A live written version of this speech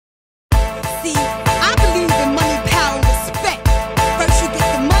See, I believe in money, power, and respect. First you get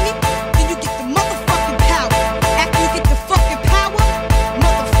the money, then you get the motherfucking power. After you get the fucking power,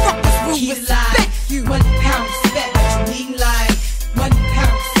 motherfuckers will respect you. 1 pound respect, what you eating like? 1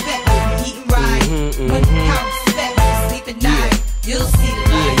 pound respect, what you eating right? 1 pound respect, when you sleep at night, you'll see the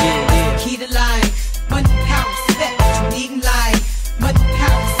light. Key to life. 1 pound respect, what you eating like? 1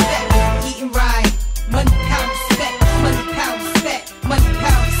 pound respect, what you eating right? 1 pound respect, 1 pound respect, 1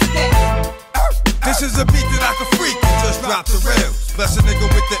 pound respect. This is a beat that I can freak and just drop the rails. Bless a nigga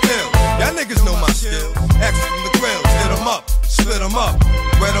with the ill. Y'all niggas know my skills. X from the grills, hit 'em up, split 'em up,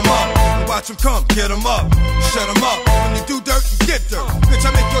 wet 'em up, and watch 'em come, get 'em up, shut 'em up. When you do dirt, you get dirt. Bitch,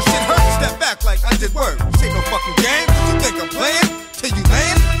 I make your shit hurt and step back like I did work. This ain't no fucking game. You think I'm playing? Till you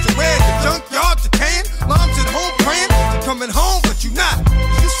land? To where the junkyard decaying? Mom's at home praying. You're coming home, but you not.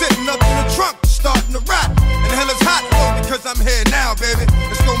 You sitting up in the trunk, starting to rot. And hell is hot, oh, because I'm here now, baby.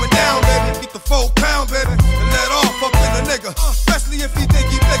 It's going down, baby. Get the 4 pound, baby, and let off up in a nigga. Especially if he think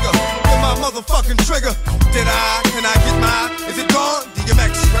he bigger. Get my motherfucking trigger. Did I? Can I get mine? Is it gone?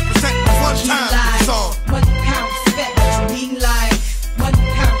 DMX represent one time with the song. 1 pound respect, what you eating like? 1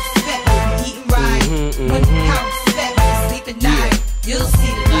 pound respect, what you eating right? 1 pound respect, when you sleep at night, you'll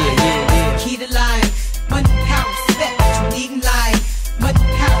see the light. Key to life. 1 pound respect, what you eating like? 1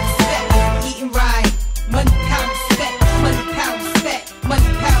 pound respect, what you eating right? 1 pound respect, 1 pound respect, 1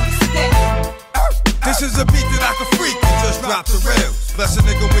 pound respect. This is a beat that I can freak and just drop the rails. Bless a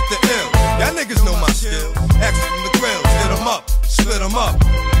nigga with the ill. Y'all niggas know my skills. X from the grills, hit 'em up, split 'em up,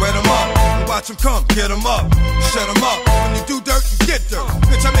 wet 'em up, and watch 'em come, get 'em up, shut 'em up. When you do dirt, you get dirt.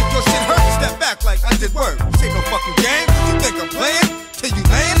 Bitch, I make your shit hurt and step back like I did work. This ain't no fucking game. You think I'm playing? Till you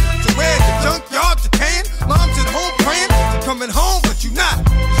land? To where the junkyard decaying? Mom's at home praying. You're coming home, but you not.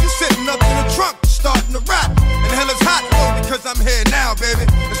 You sitting up in the trunk, starting to rot. And hell is hot, oh, because I'm here now, baby.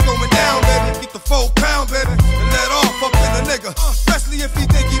 It's going down, baby. Get the 4 pound, baby, and let off up in a nigga. Especially if he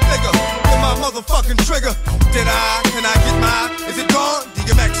think he bigger. Get my motherfucking trigger. Did I? Can I get mine? Is it gone?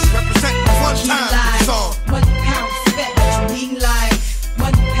 DMX represent one time with the song. 1 pound respect, what you eating like?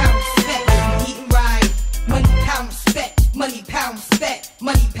 1 pound respect, what you eating right? 1 pound respect, money pound respect,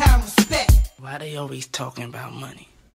 money pound respect. Why they always talking about money?